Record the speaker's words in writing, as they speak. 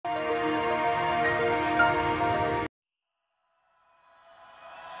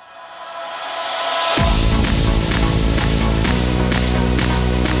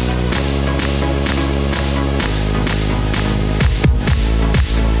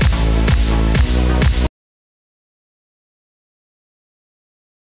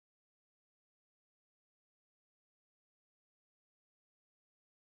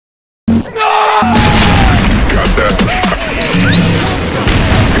Got that.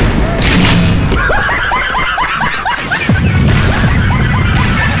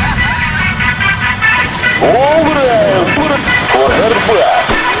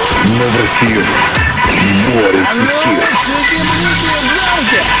 Never fear. More is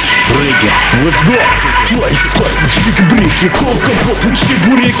Прыгай, let's go! Slice, cut, stick брики, кол, компот, почти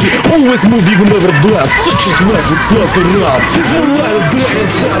бурики. Always moving, never black. Such a smack with clock around. Wild dragon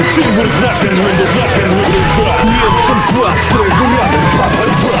sound, silver dragon, when the dragon will be back. Yes, some class, praise the rabbit,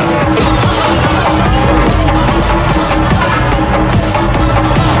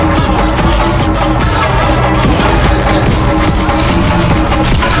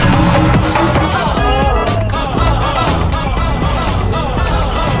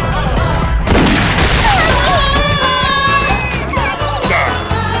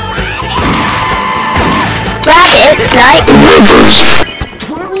 It's like rivers.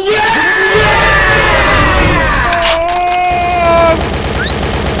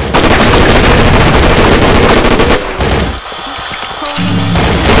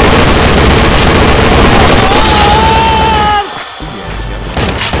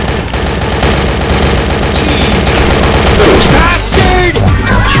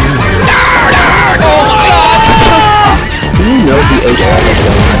 You know he ate all the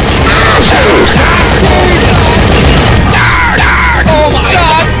donuts. Bastard! Oh my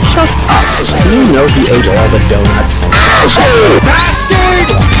god! Shut up! You know he ate all the donuts. Bastard!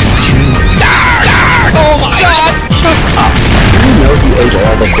 Oh my god! Shut up! You know he ate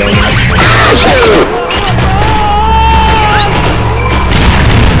all the donuts.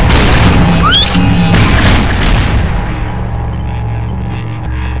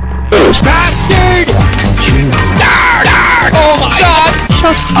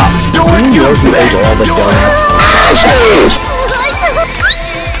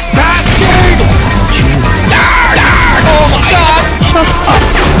 Bastard! Oh my god! Shut up!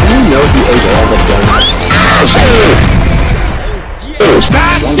 You know he ate all the donuts.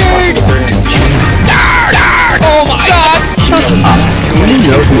 Bastard! Oh my god! Shut up! You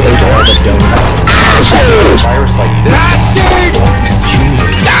know he ate all the donuts. Bastard! Virus like this. Bastard!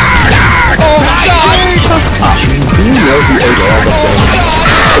 Oh my god! Shut up! You know he ate all the donuts.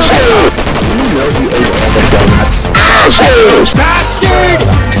 Bastard! You know he ate all the donuts. Bastard! Bastard!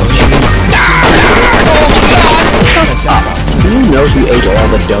 Shut up! You know he ate all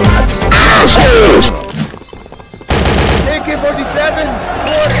the donuts. Bastard! AK-47s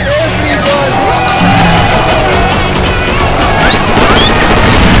for everyone!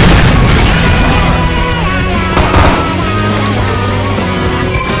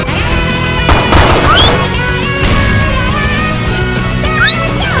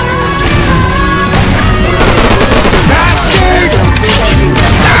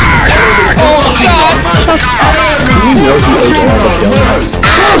 You know he ate all the donuts.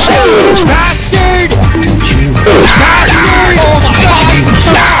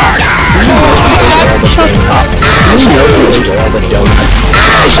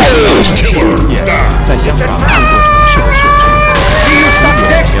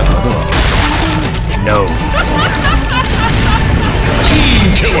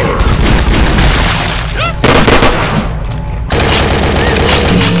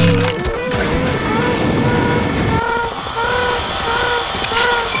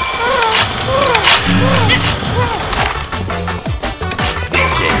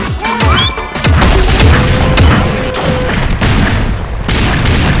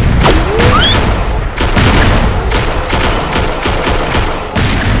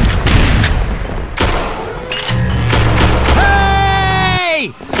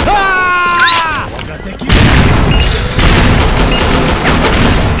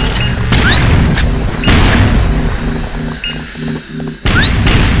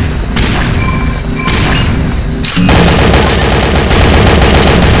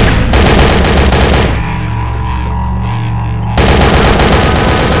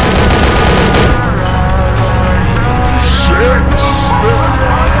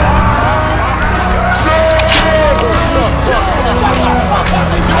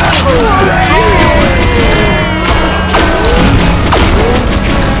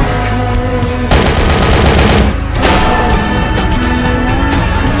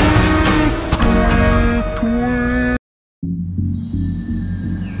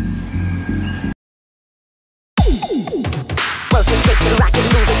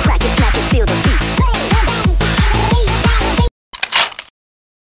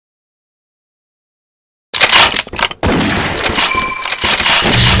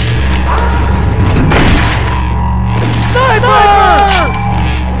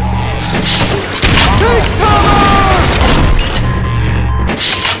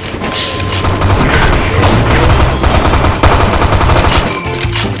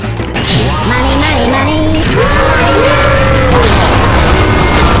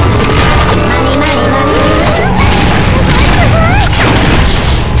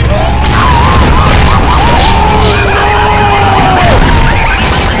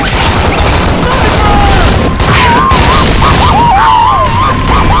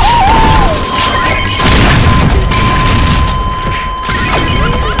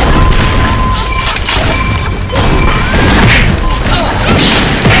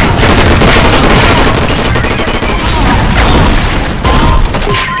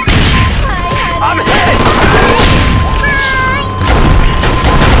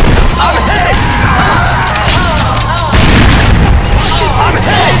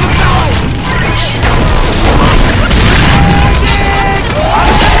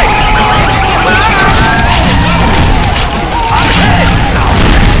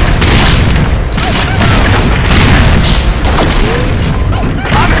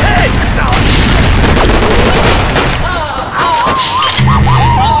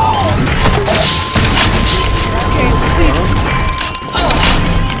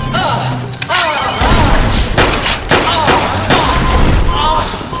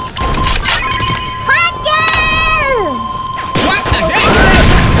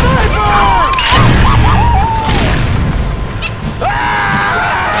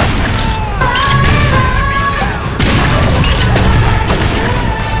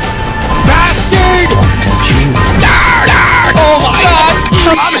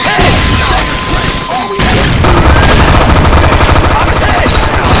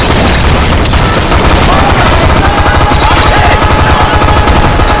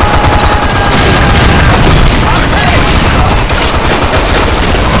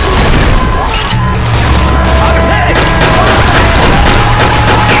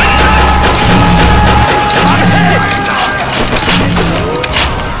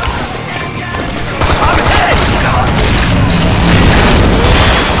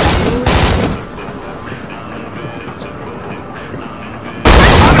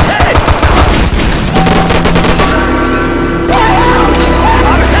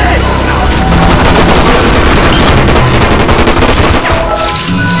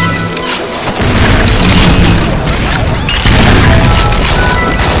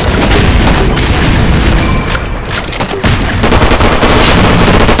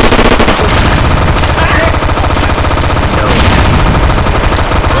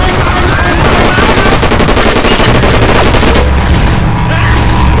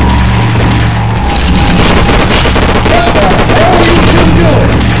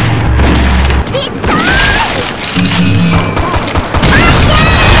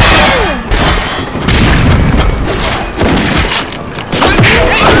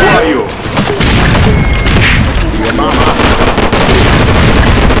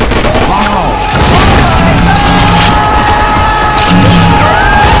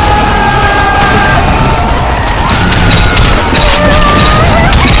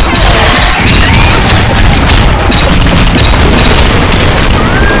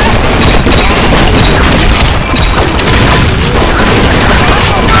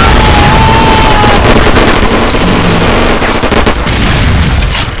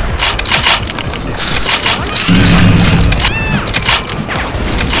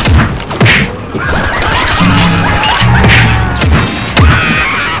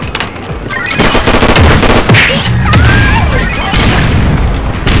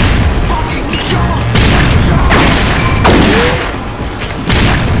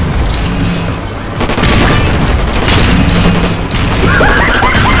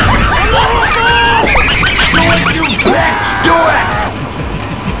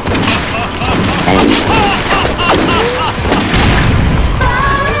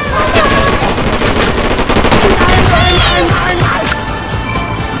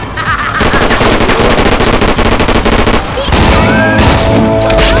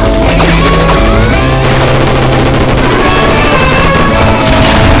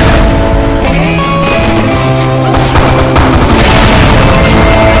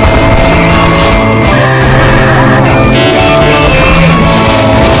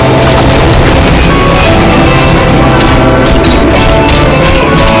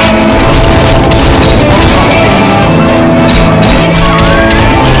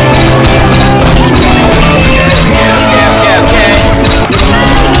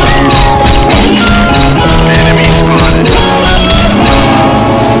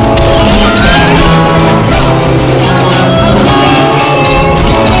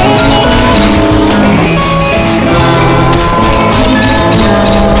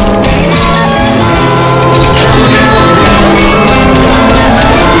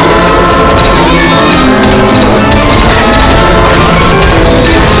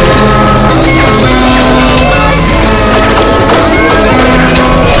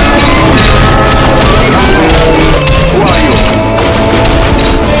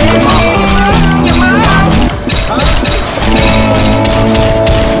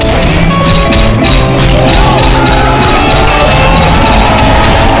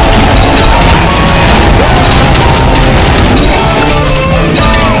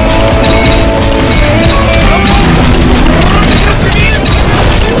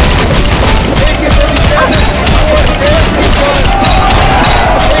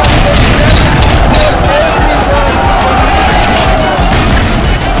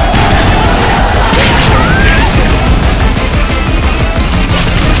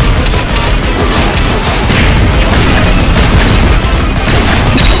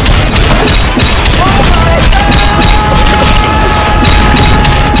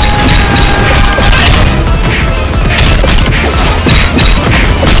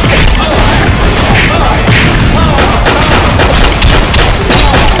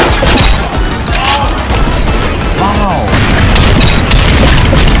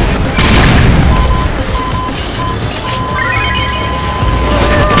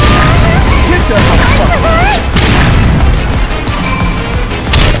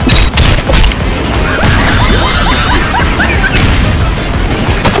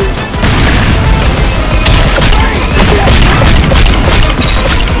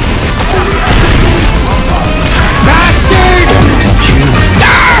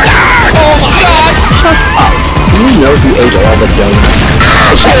 knows who ate all the donuts?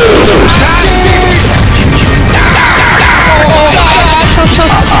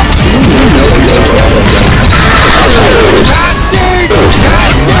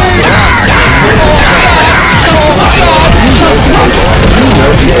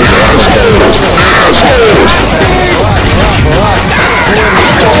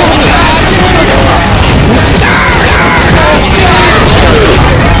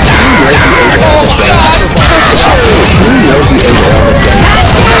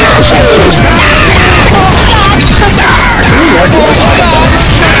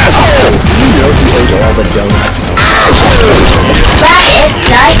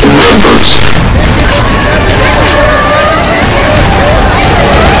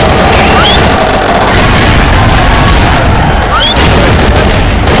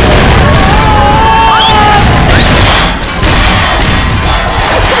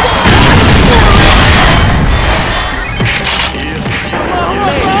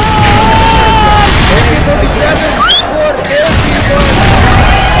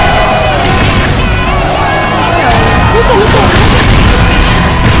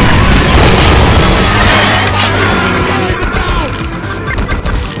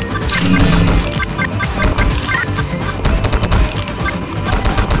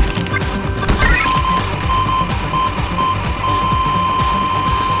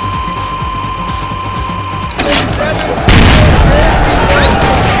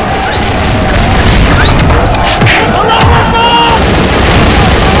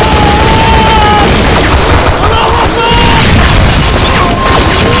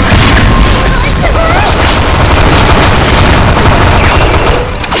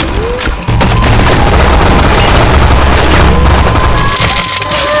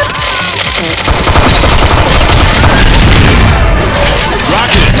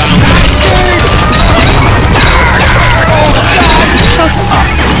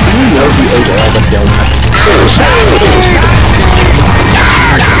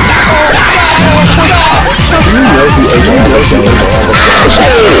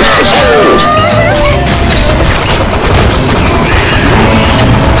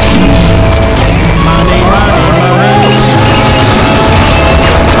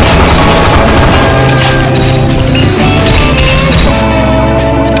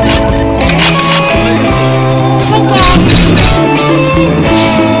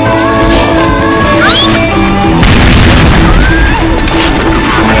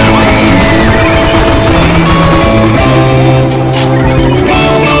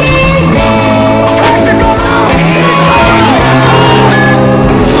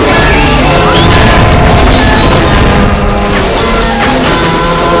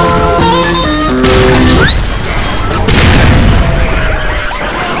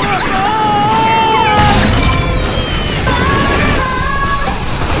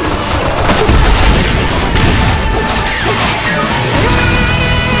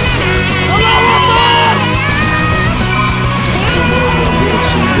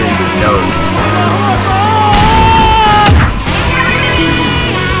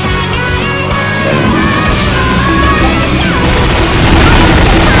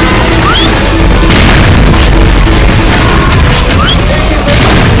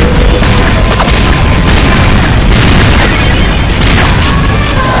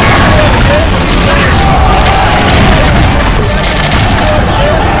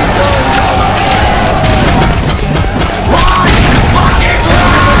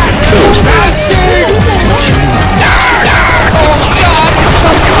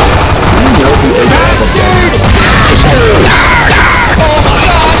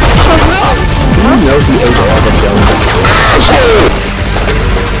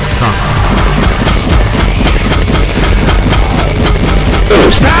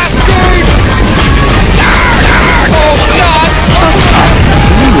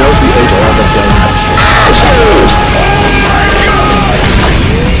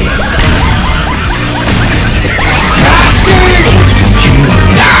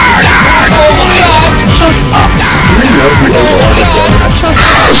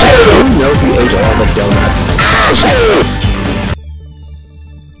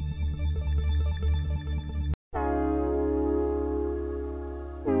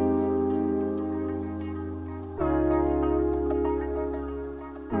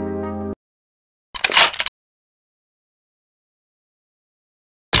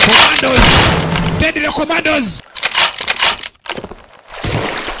 Commandos!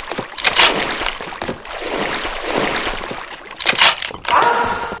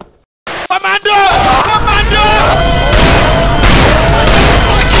 Commando! Commando!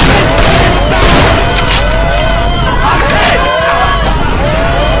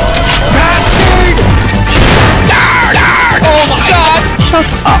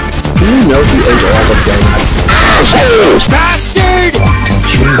 knows you ate all the donuts? Bastard!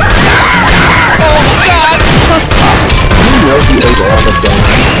 You know he ate all the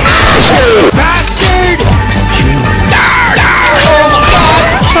donuts? Bastard!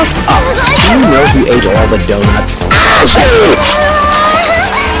 You know he ate all the donuts?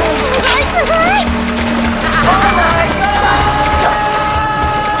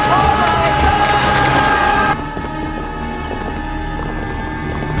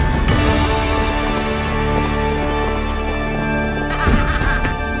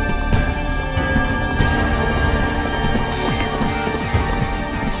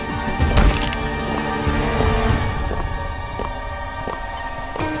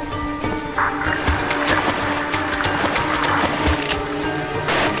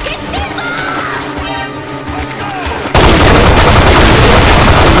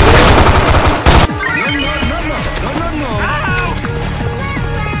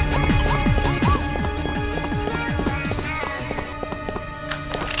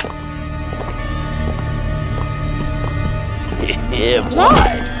 Yeah,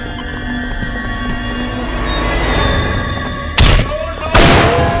 boy.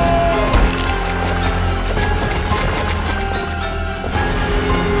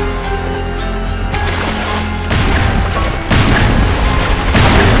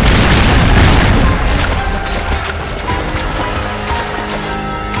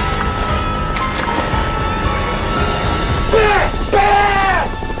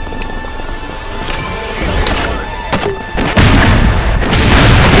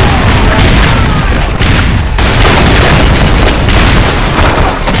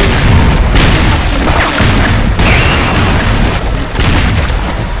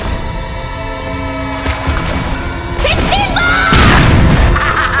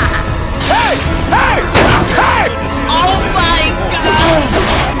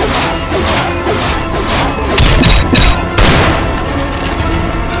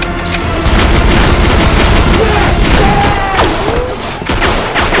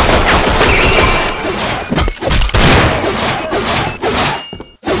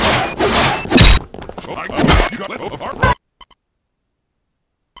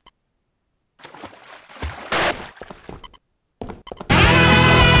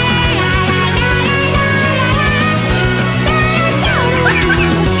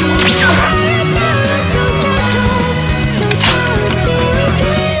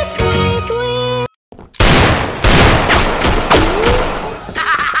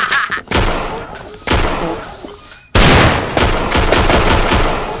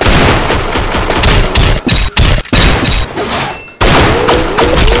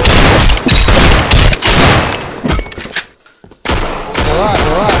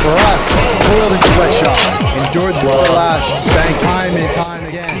 Toiled in sweatshops, endured the lash, spanked time and time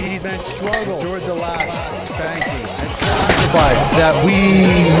again. He's been struggled, endured the lash, spanking, and sacrifice that we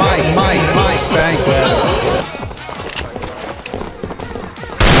might spank better.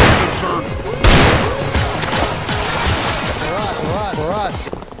 For us.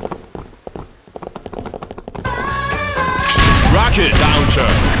 Rocket launcher.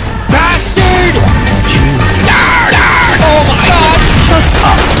 Bastard! Oh my god!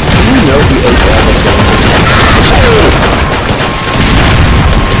 You know he ate all the donuts?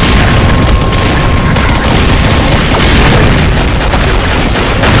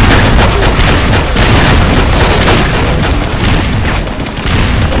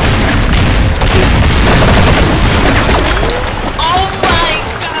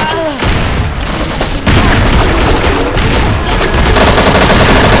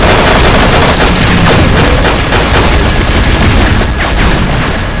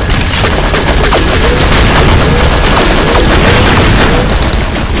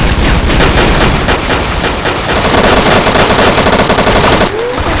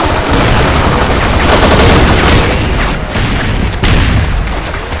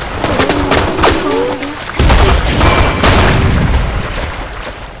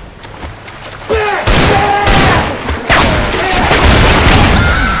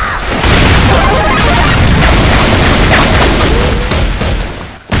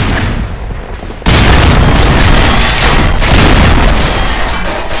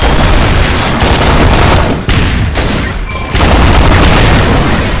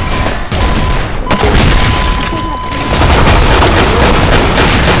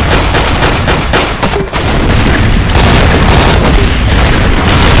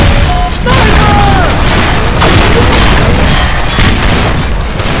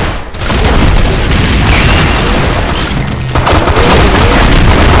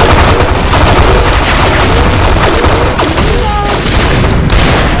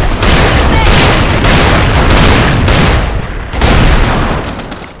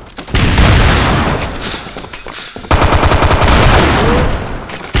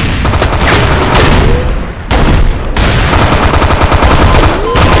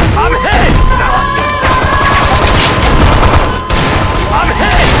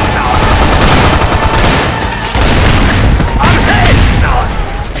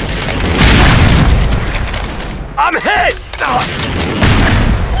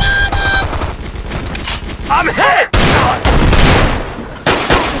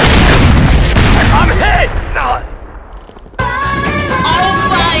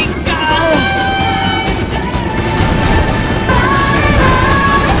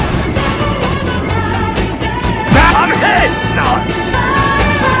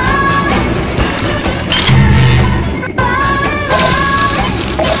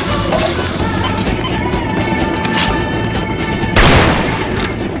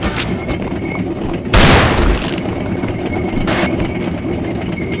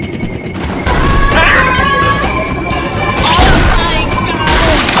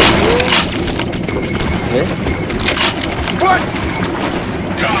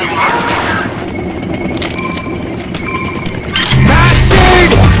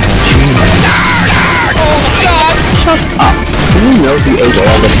 know who ate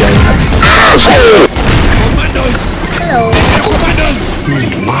all the donuts? Commandos! Hello. Commandos!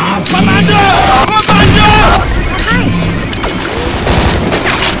 Commander! Commander!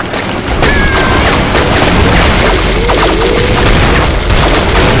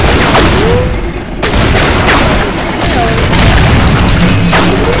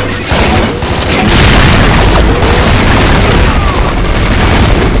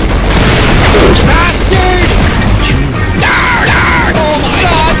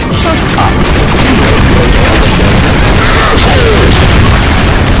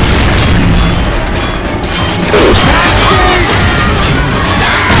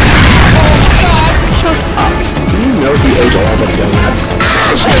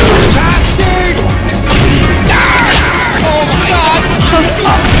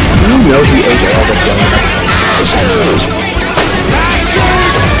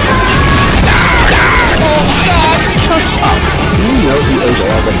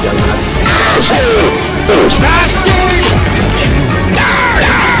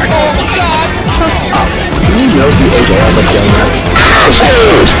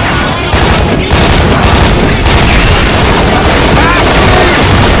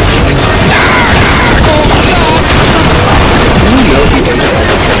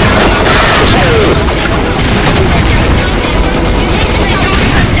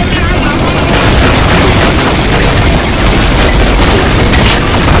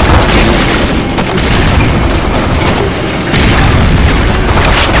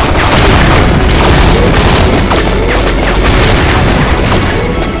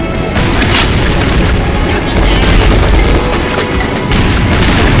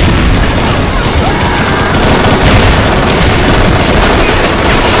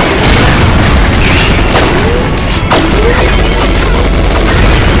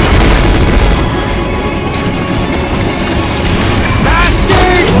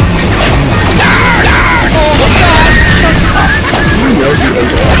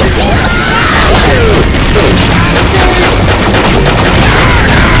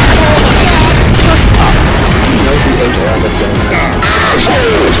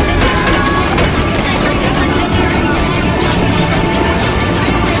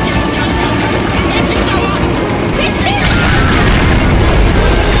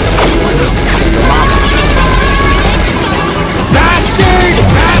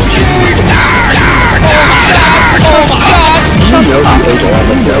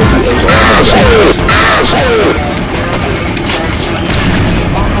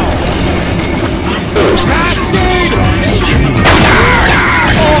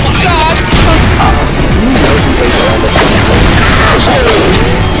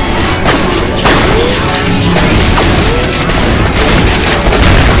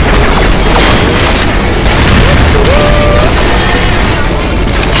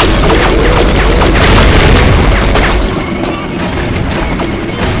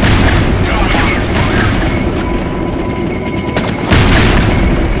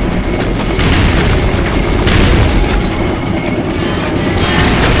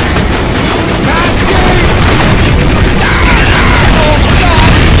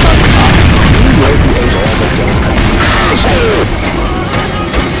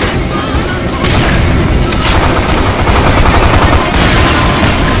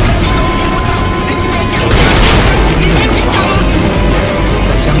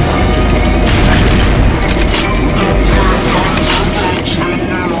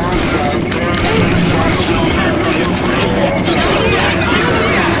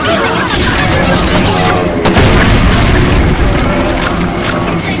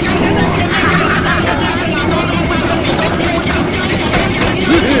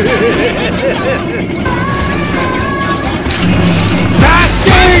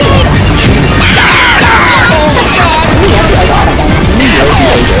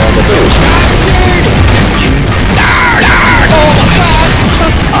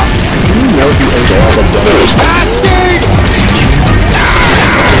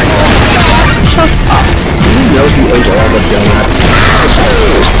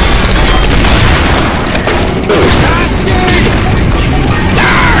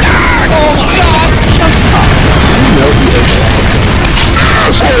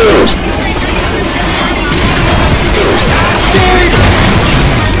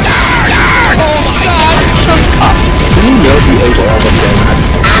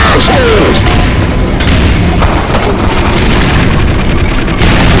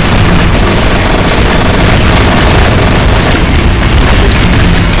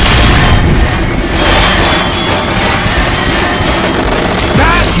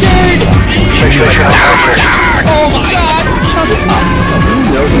 Oh my god! You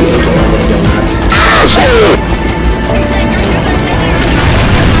know he ate all the donuts.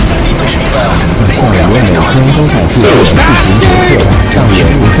 像我每天都在做事情决策，但我不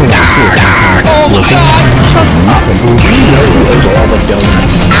会做其他。我跟他很多 You know he ate all the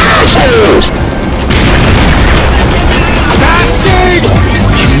donuts. Bastard!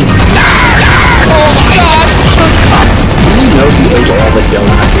 Oh my god! You know he ate all the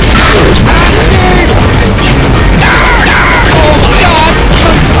donuts. Oh my god!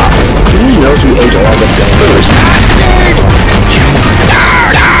 You know he ate all the donuts.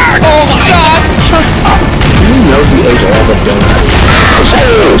 Oh my god! You know he ate all the donuts.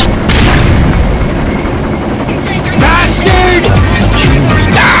 Bastard!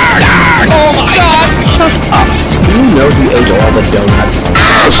 Oh my god! You know he ate all the donuts.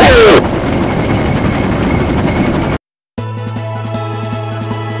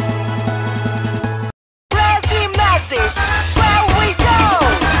 Classy message, where we go?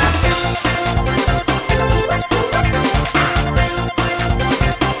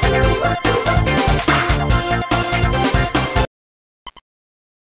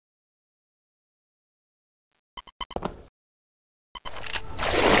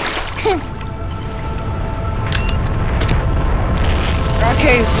 哼 I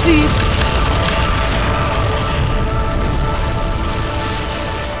can't see.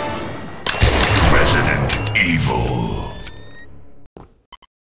 Resident Evil.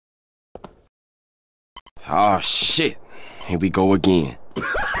 Oh shit. Here we go again.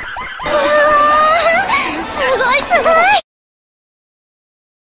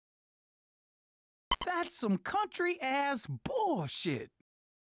 That's some country ass bullshit.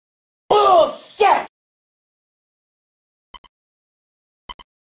 Bullshit!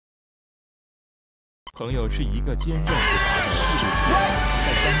 朋友是一个坚韧不拔的纪录片，在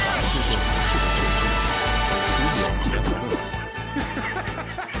香港制作城市的设置，主演钱和乐。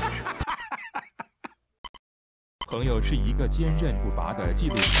朋友是一个坚韧不拔的纪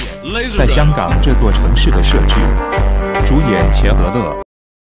录片，在香港这座城市的设置，主演钱和乐。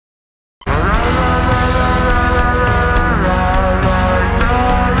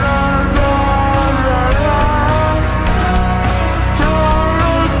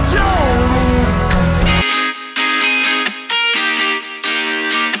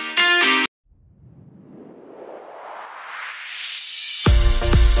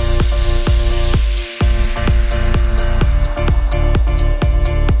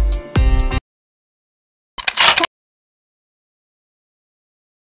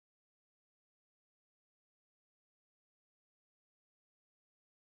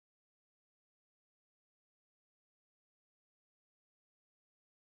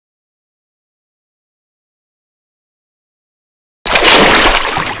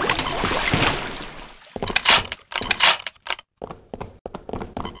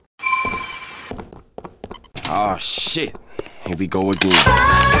 Oh shit. Here we go again.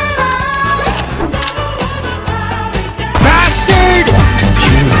 Bastard!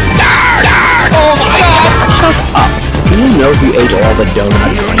 Oh my god! You know he ate all the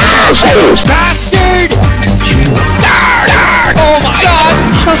donuts. Bastard! Oh my god!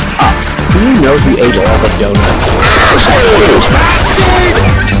 You know he ate all the donuts. Bastard!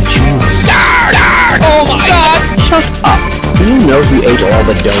 Oh my god! You know he ate all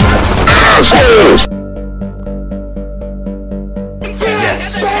the donuts. Bastard!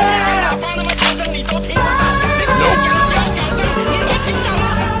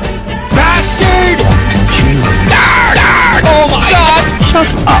 Oh my god!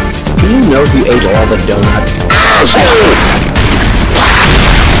 You know he ate all the donuts.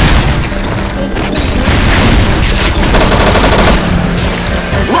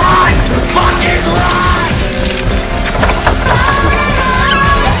 Run! Fucking run!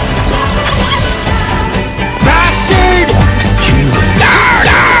 Bastard!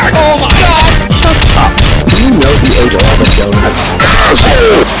 Oh my god! You know he ate all the donuts.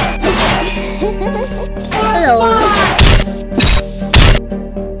 Hello.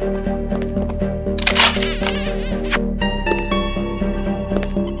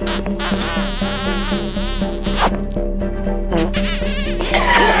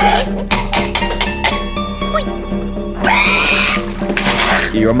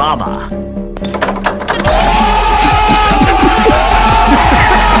 Your mama.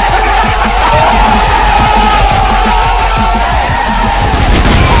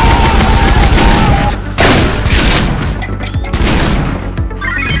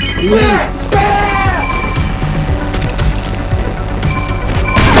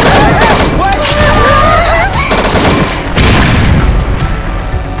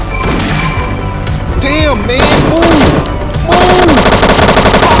 Damn, man, move! Move!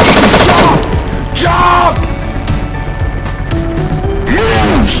 Fucking jump! Jump!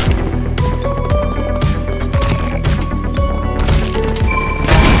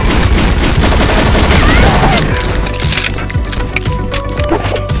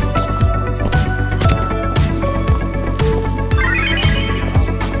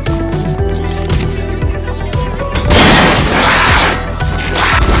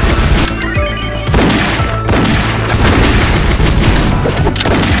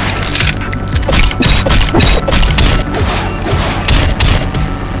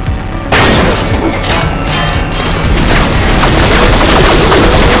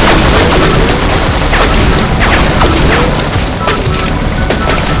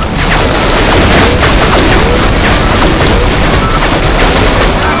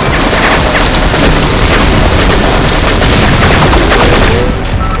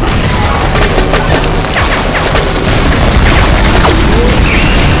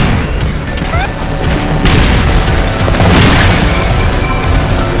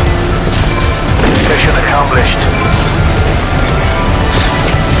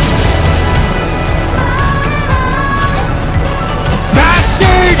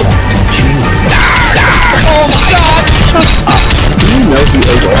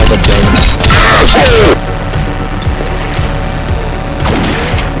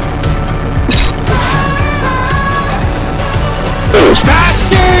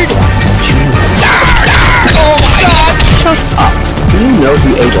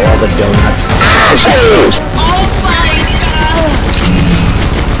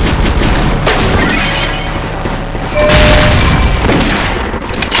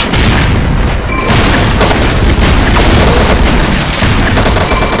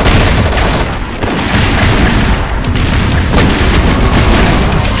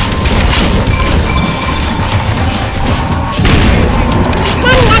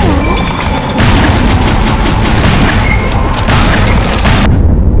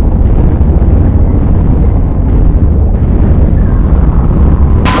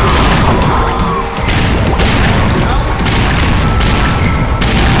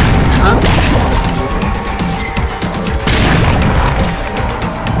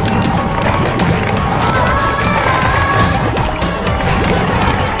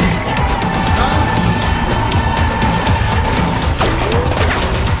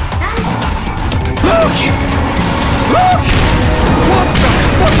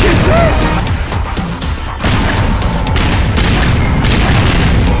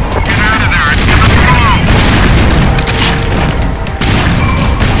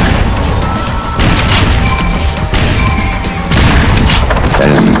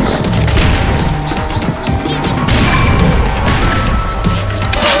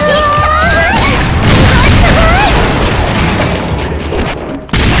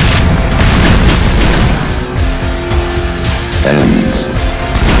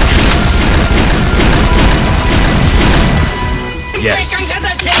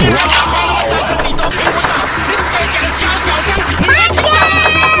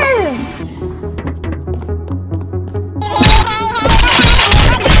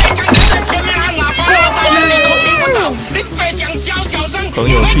朋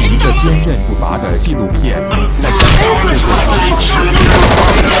友是一个坚韧不拔的纪录片，在香港制作超市。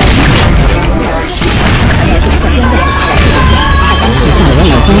以下我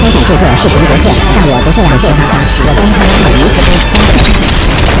有心都想制作视频连线，但我不这样做他，我跟他很离谱。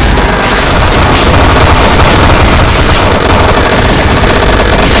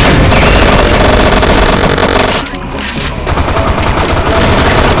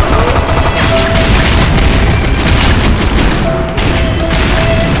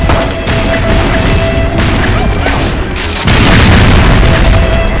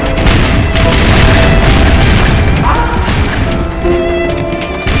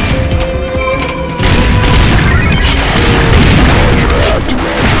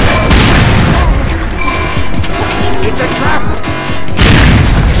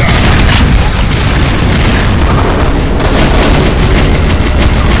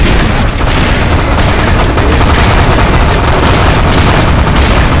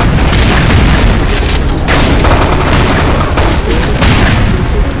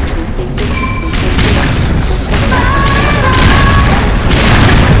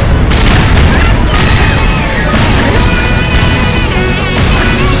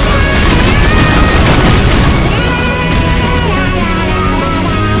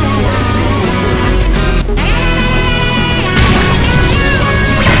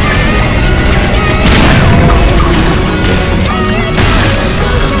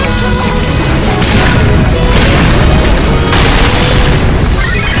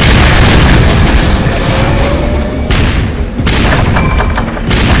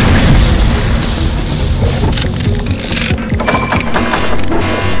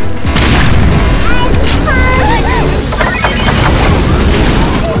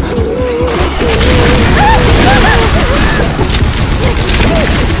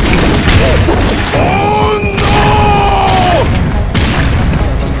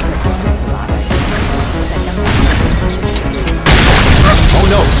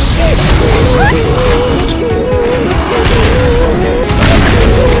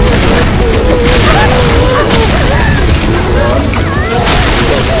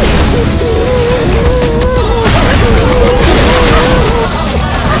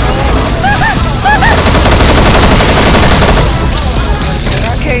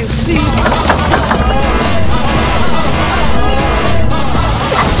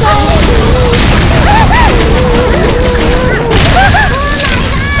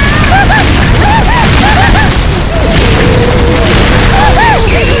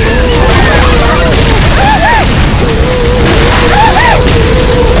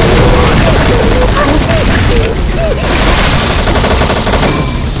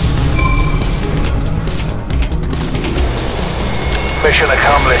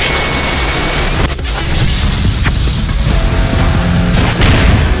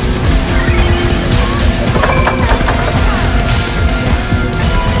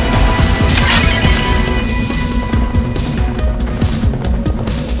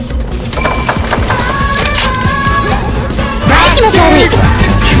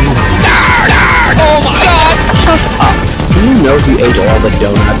know who ate all the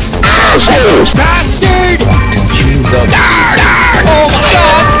donuts? Bastard! Cheese up. Oh my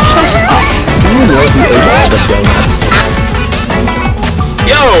god! Do you know who ate all the donuts?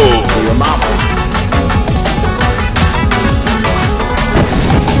 Yo! Your mama.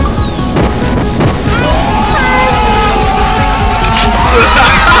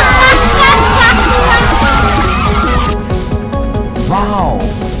 Wow!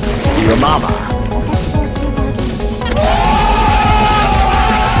 Your mama.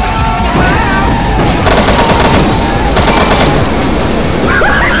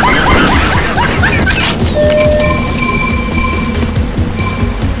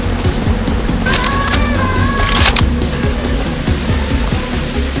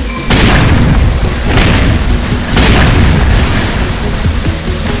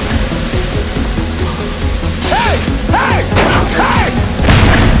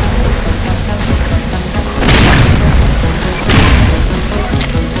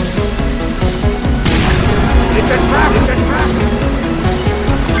 It's a trap! It's a trap!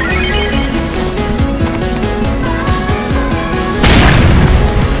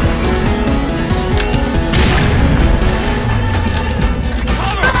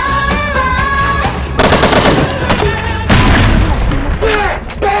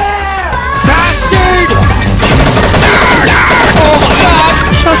 Bastard! Oh my god!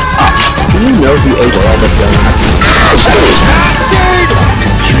 Do you know who ate all the donuts? Bastard! Oh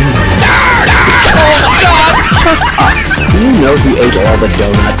my god! Do you know who ate all the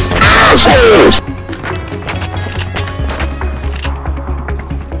donuts?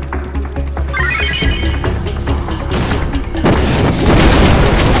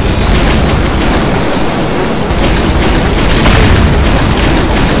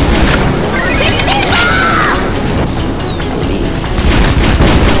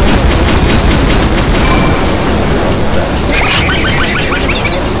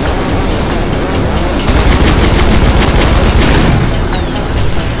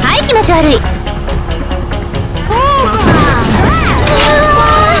はい、気持ち悪い。すご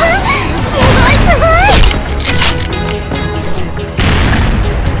いすごい。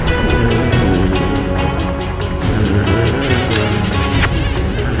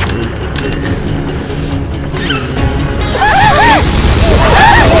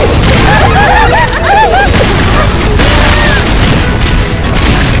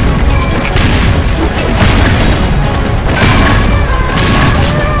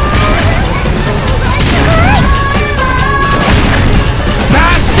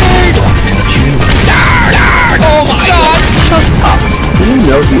Bastard! Oh my god! Do you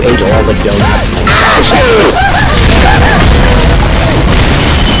know who ate all the donuts?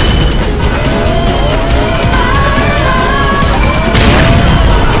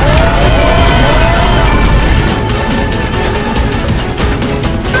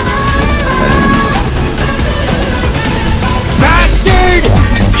 Bastard!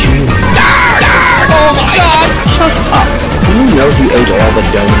 Oh my god! Do you know who ate all the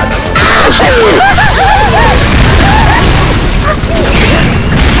donuts? Bastard!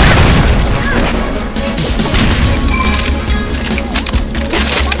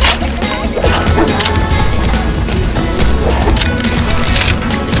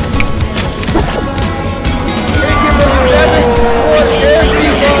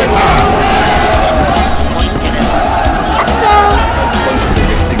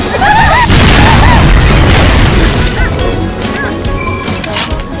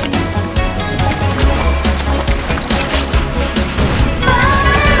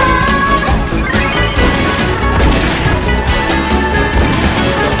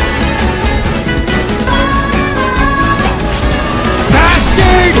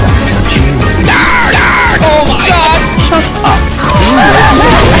 Oh my god!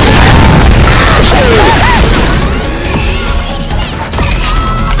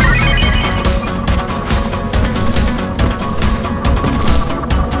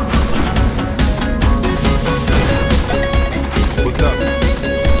 What's up?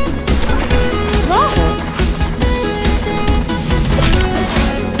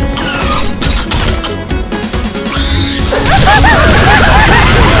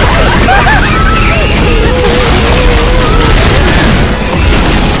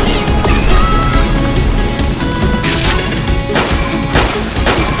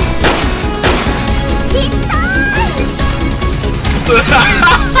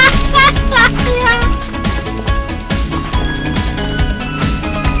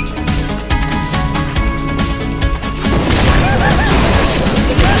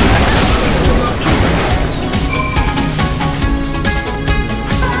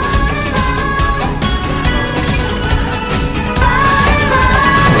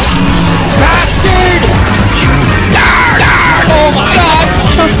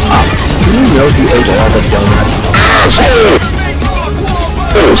 ate all the donuts.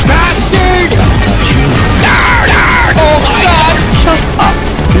 Bastard! Oh my god! Shut up!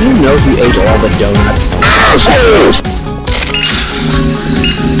 Do you know he ate all the donuts?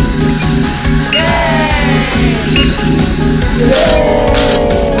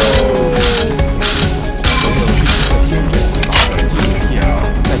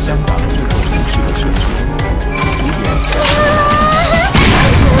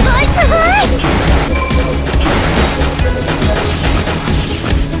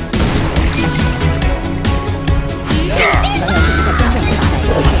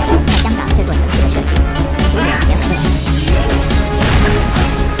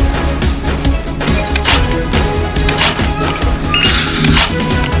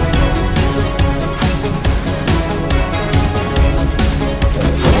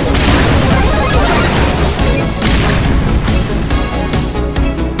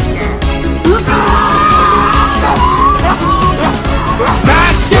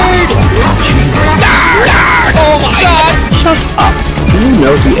 Oh my god! Shut up! Do you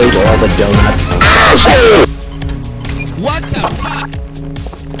know he ate all the donuts? What the fuck?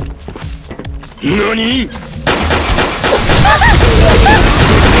 NANI?!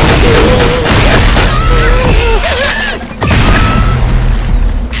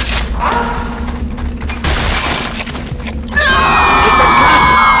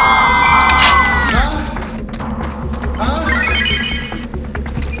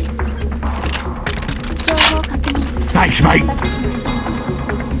 Nice, mate!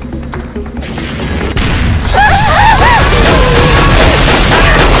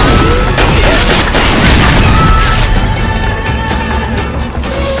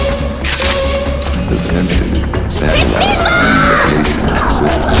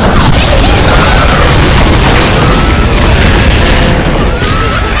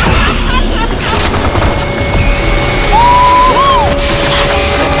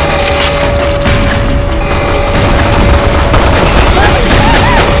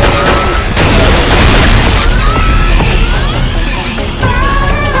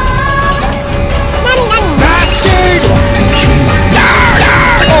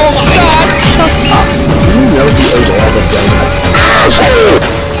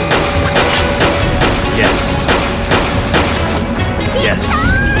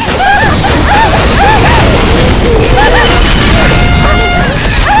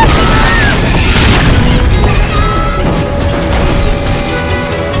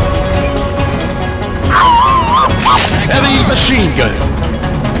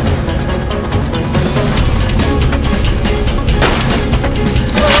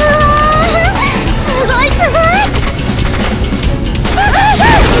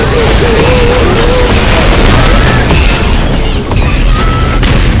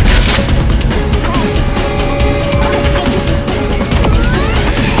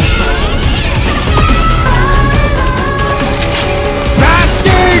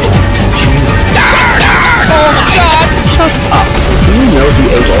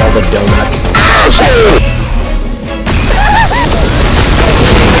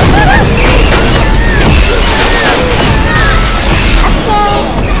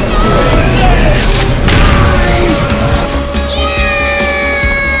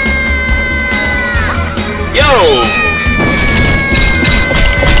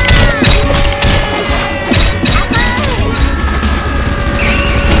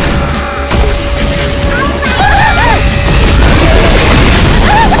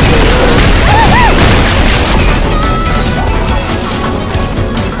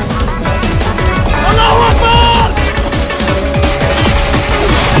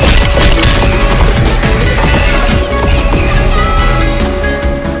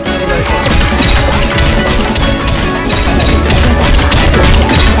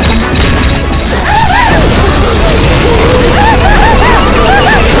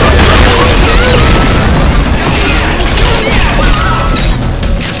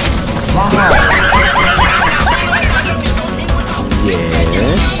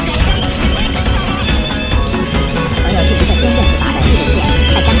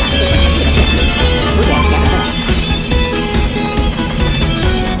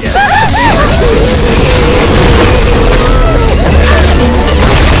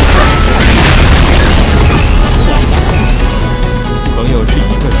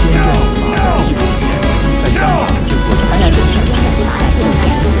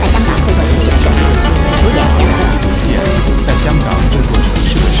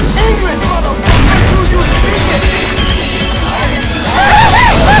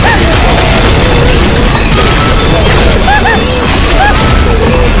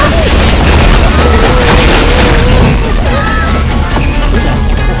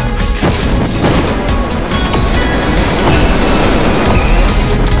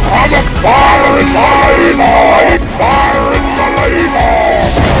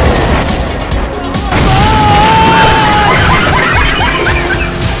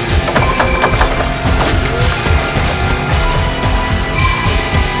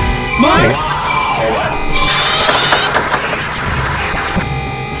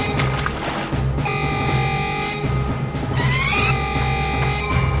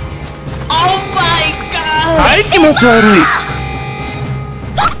 はい気持ち悪い。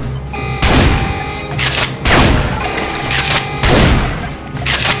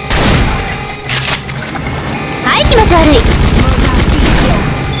はい気持ち悪い。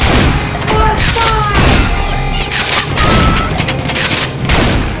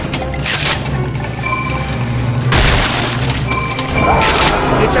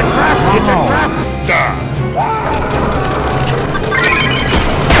It's a trap! It's a trap!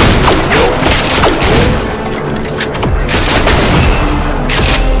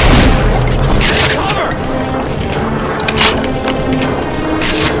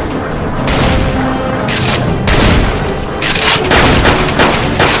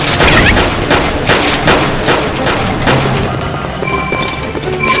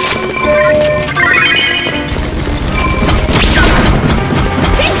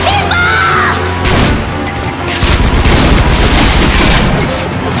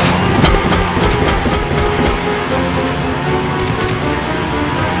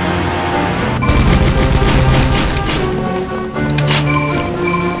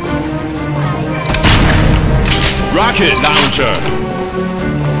 Rocket launcher!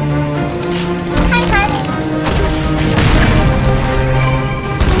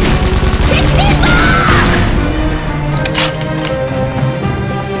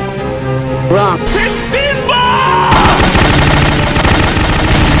 Wrong.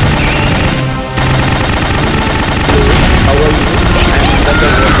 How are you? I am under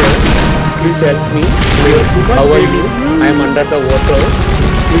the water. Please help me. How are you? I am under the water.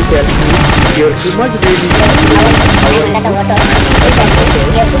 Please help me. You're too much raining. How are you? Under the water.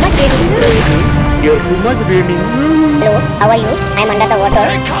 You're too much raining. You're too much raining. Hello, how are you? I'm under the water.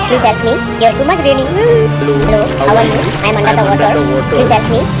 Please help me. You're too much raining. Hello, how are you? I'm under the water. Please help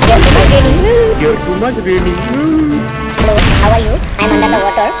me. You're too much raining. You're too much raining. Hello, how are you? I'm under the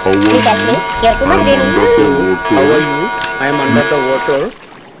water. Please help me. You're too much raining. How are you? I am under the water.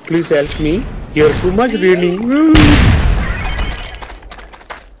 Please help me. You're too much raining.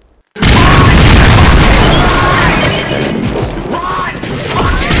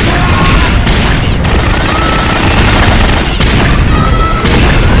 Under the water.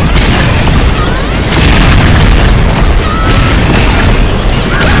 Please help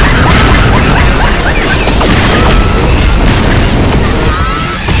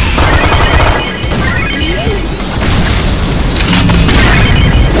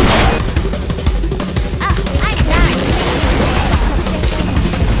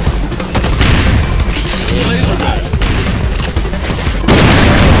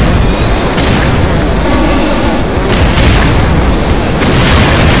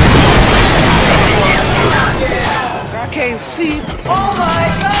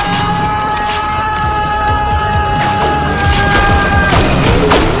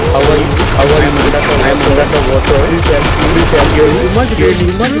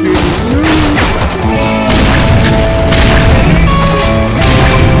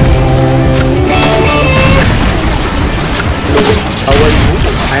me. How are you?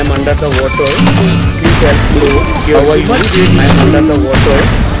 I am under the water.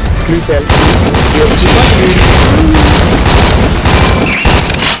 Please help me. You're too much raining.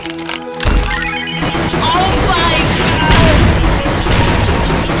 Oh my God!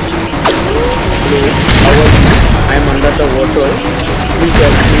 Hello. How are you? I am under the water. Please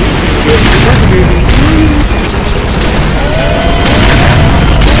help me. You're too much raining.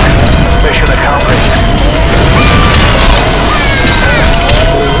 Mission accomplished.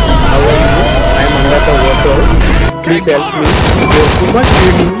 How are you? I am under the water. Please help me. You're too much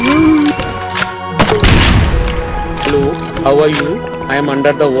raining. Hello. How are you? I am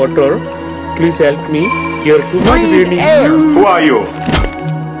under the water. Please help me. You're too much raining. Who are you?